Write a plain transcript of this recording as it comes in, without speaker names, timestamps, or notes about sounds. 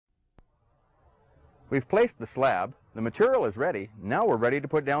We've placed the slab, the material is ready, now we're ready to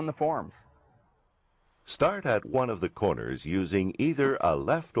put down the forms. Start at one of the corners using either a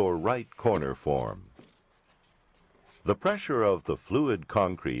left or right corner form. The pressure of the fluid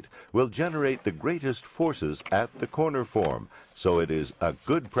concrete will generate the greatest forces at the corner form, so it is a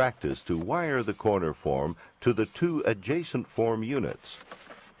good practice to wire the corner form to the two adjacent form units.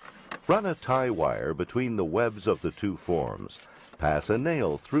 Run a tie wire between the webs of the two forms. Pass a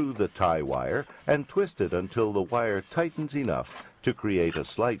nail through the tie wire and twist it until the wire tightens enough to create a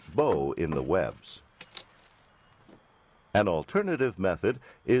slight bow in the webs. An alternative method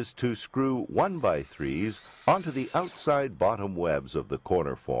is to screw 1x3s onto the outside bottom webs of the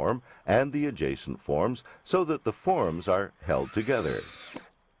corner form and the adjacent forms so that the forms are held together.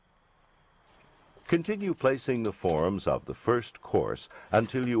 Continue placing the forms of the first course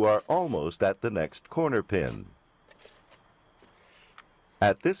until you are almost at the next corner pin.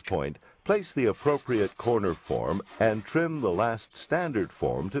 At this point, place the appropriate corner form and trim the last standard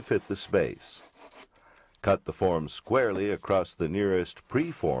form to fit the space. Cut the form squarely across the nearest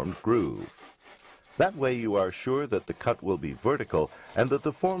preformed groove. That way you are sure that the cut will be vertical and that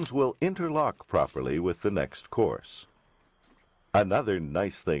the forms will interlock properly with the next course. Another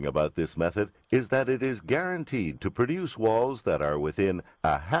nice thing about this method is that it is guaranteed to produce walls that are within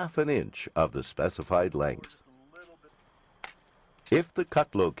a ½ an inch of the specified length. If the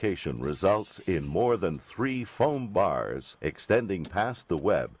cut location results in more than 3 foam bars extending past the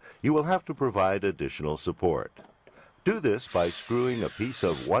web, you will have to provide additional support. Do this by screwing a piece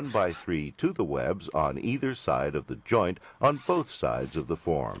of 1x3 to the webs on either side of the joint on both sides of the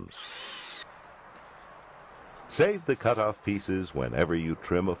forms. Save the cut-off pieces whenever you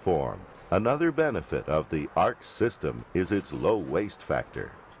trim a form. Another benefit of the ARXX system is its low waste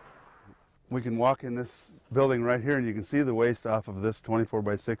factor. We can walk in this building right here and you can see the waste off of this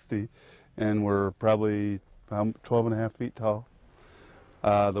 24x60, and we're probably 12.5 feet tall.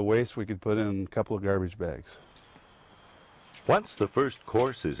 The waste we could put in a couple of garbage bags. Once the first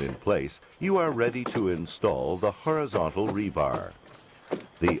course is in place, you are ready to install the horizontal rebar.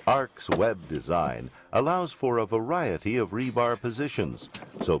 The ARXX web design allows for a variety of rebar positions,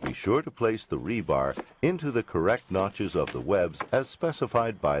 so be sure to place the rebar into the correct notches of the webs as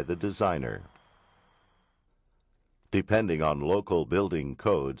specified by the designer. Depending on local building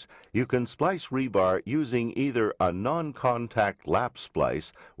codes, you can splice rebar using either a non-contact lap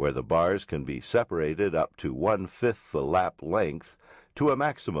splice, where the bars can be separated up to 1/5 the lap length to a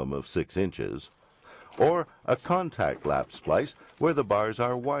maximum of 6 inches, or a contact lap splice where the bars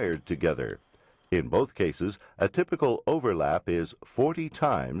are wired together. In both cases, a typical overlap is 40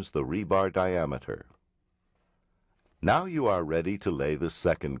 times the rebar diameter. Now you are ready to lay the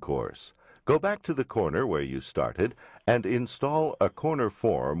second course. Go back to the corner where you started and install a corner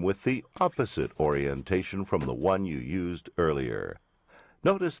form with the opposite orientation from the one you used earlier.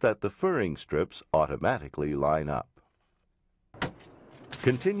 Notice that the furring strips automatically line up.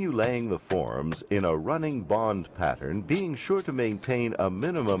 Continue laying the forms in a running bond pattern, being sure to maintain a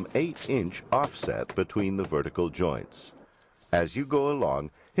minimum 8-inch offset between the vertical joints. As you go along,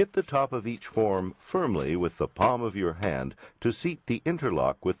 hit the top of each form firmly with the palm of your hand to seat the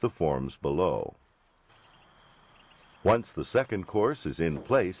interlock with the forms below. Once the second course is in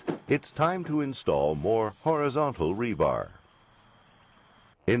place, it's time to install more horizontal rebar.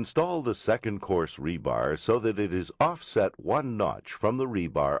 Install the second course rebar so that it is offset 1 notch from the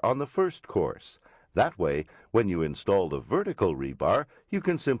rebar on the first course. That way, when you install the vertical rebar, you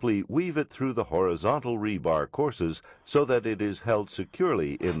can simply weave it through the horizontal rebar courses so that it is held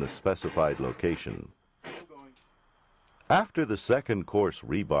securely in the specified location. After the second course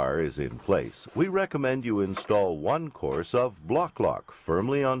rebar is in place, we recommend you install 1 course of block lock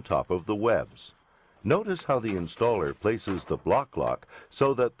firmly on top of the webs. Notice how the installer places the block lock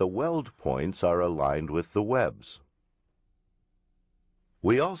so that the weld points are aligned with the webs.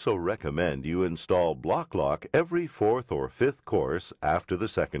 We also recommend you install block lock every 4th or 5th course after the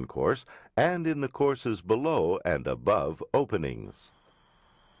second course and in the courses below and above openings.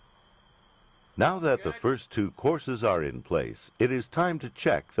 Now that the first 2 courses are in place, it is time to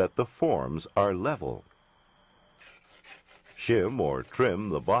check that the forms are level. Shim or trim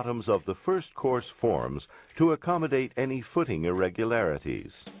the bottoms of the first course forms to accommodate any footing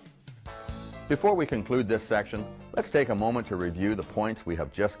irregularities. Before we conclude this section, let's take a moment to review the points we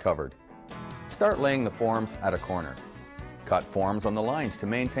have just covered. Start laying the forms at a corner. Cut forms on the lines to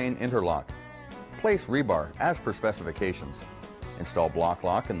maintain interlock. Place rebar as per specifications. Install block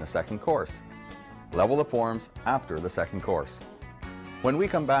lock in the second course. Level the forms after the second course. When we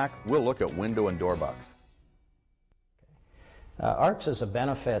come back, we'll look at window and door bucks. ARXX is a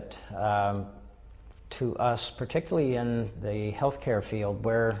benefit to us, particularly in the healthcare field,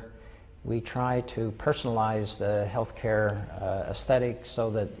 where we try to personalize the healthcare aesthetic so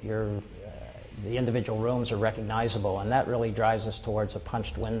that the individual rooms are recognizable, and that really drives us towards a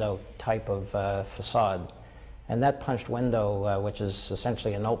punched window type of facade. And that punched window, which is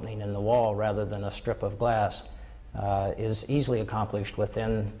essentially an opening in the wall rather than a strip of glass, is easily accomplished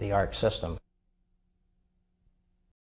within the ARXX system.